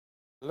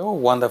Hello,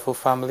 wonderful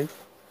family.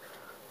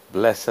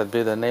 Blessed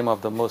be the name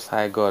of the Most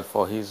High God,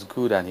 for His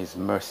good and His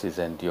mercies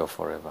endure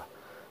forever.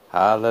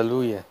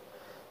 Hallelujah.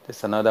 This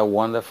is another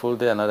wonderful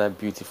day, another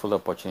beautiful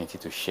opportunity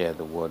to share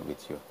the word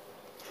with you.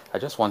 I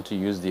just want to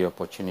use the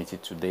opportunity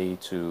today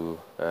to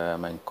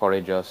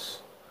encourage us.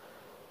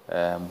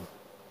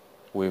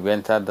 We've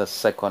entered the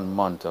second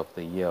month of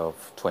the year of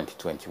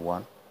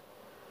 2021,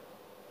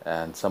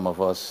 and some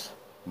of us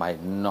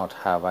might not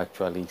have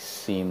actually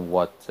seen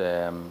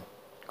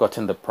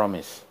gotten the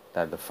promise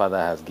that the Father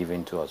has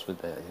given to us,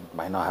 it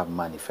might not have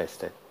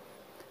manifested.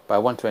 But I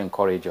want to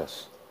encourage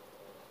us,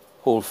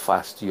 hold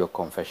fast to your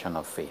confession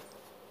of faith.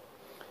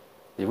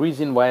 The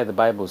reason why the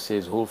Bible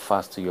says hold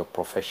fast to your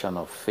profession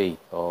of faith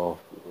or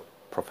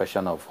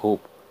profession of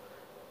hope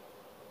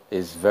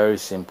is very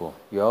simple.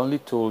 You're only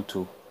told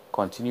to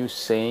continue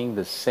saying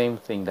the same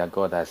thing that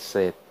God has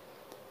said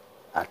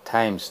at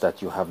times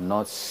that you have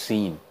not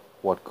seen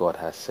what God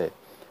has said.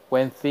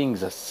 When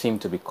things seem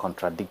to be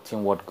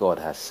contradicting what God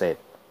has said,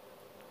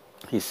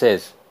 He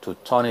says to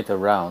turn it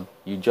around,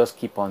 you just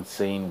keep on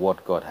saying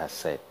what God has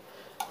said.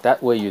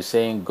 That way you're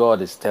saying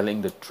God is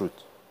telling the truth.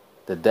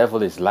 The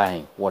devil is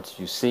lying. What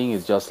you're seeing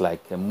is just like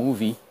a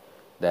movie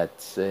that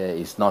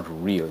is not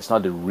real. It's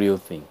not the real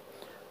thing.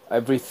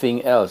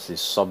 Everything else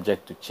is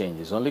subject to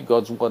change. It's only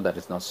God's word that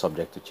is not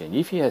subject to change.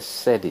 If He has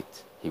said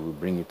it, He will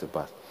bring it to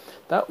pass.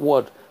 That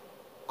word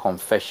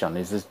confession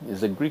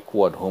is a Greek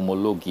word,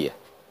 homologia.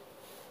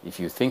 If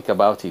you think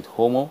about it,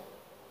 homo,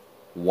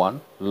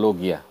 one,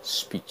 logia,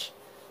 speech.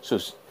 So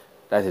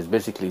that is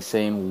basically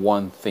saying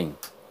one thing.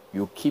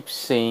 You keep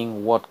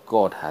saying what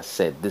God has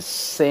said, the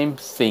same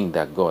thing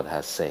that God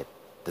has said,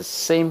 the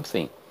same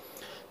thing.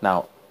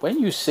 Now,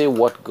 when you say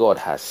what God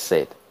has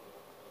said,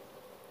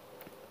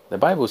 the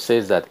Bible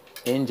says that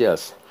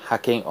angels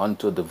hearken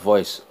unto the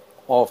voice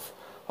of,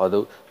 or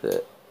the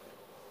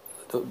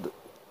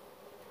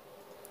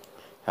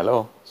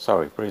hello,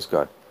 sorry, praise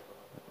God.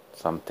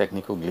 Some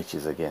technical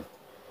glitches again.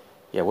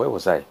 Yeah, where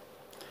was I?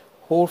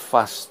 Hold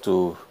fast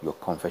to your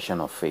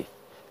confession of faith.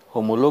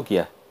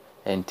 Homologia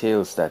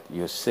entails that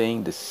you're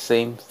saying the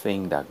same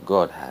thing that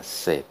God has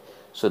said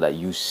so that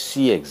you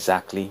see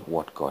exactly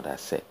what God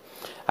has said.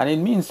 And it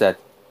means that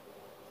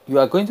you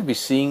are going to be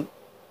seeing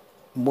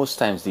most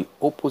times the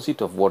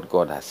opposite of what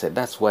God has said.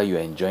 That's why you're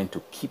enjoying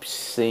to keep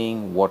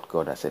saying what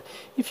God has said.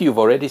 If you've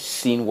already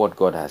seen what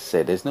God has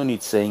said, there's no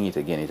need saying it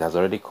again. It has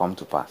already come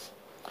to pass.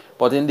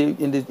 But in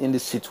the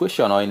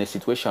situation, or in a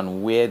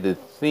situation where the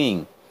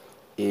thing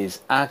is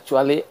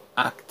actually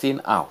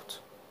acting out,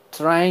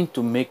 trying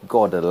to make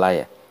God a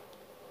liar,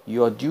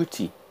 your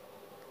duty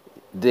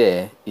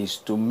there is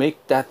to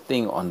make that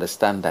thing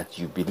understand that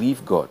you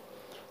believe God.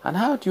 And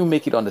how do you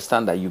make it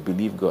understand that you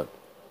believe God?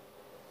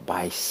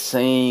 By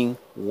saying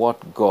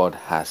what God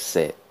has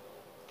said.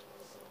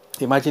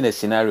 Imagine a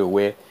scenario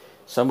where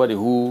somebody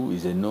who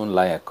is a known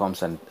liar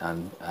comes and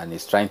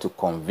is trying to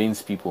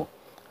convince people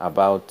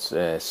about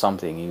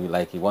something.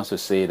 Like he wants to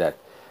say that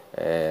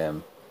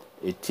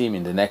a team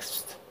in the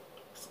next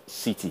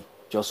city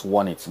just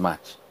won its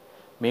match.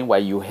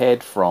 Meanwhile, you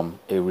heard from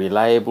a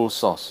reliable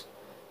source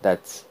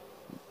that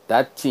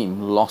that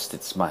team lost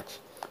its match.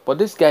 But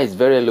this guy is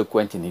very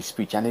eloquent in his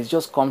speech, and he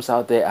just comes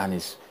out there and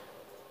is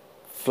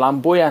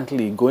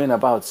flamboyantly going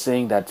about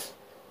saying that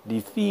the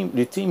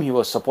team he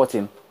was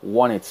supporting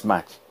won its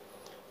match.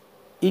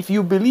 If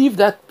you believe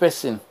that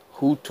person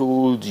who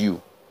told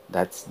you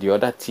that the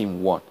other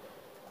team won,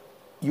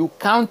 you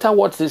counter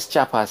what this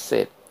chap has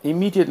said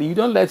immediately. You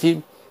don't let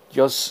him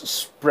just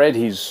spread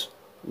his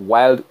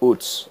wild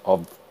oats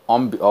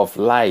of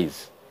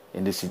lies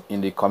in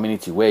the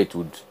community where it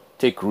would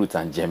take root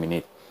and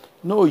germinate.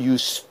 No, you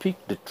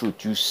speak the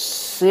truth. You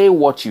say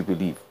what you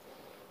believe.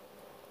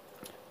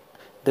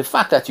 The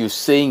fact that you're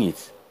saying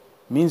it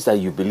means that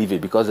you believe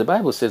it, because the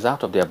Bible says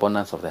out of the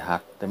abundance of the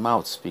heart, the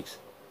mouth speaks.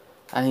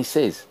 And He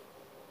says,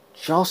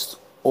 just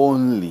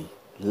only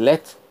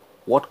let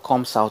what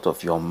comes out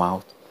of your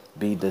mouth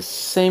be the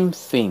same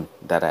thing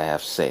that I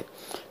have said.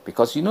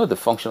 Because you know the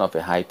function of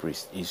a high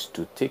priest is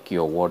to take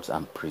your words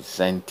and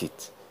present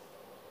it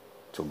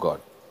to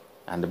God.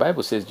 And the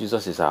Bible says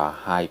Jesus is our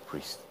high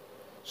priest.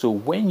 So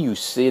when you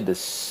say the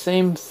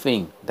same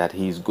thing that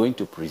He is going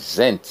to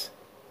present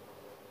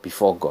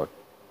before God,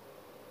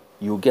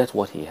 you get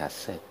what He has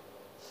said.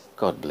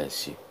 God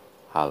bless you.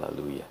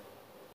 Hallelujah.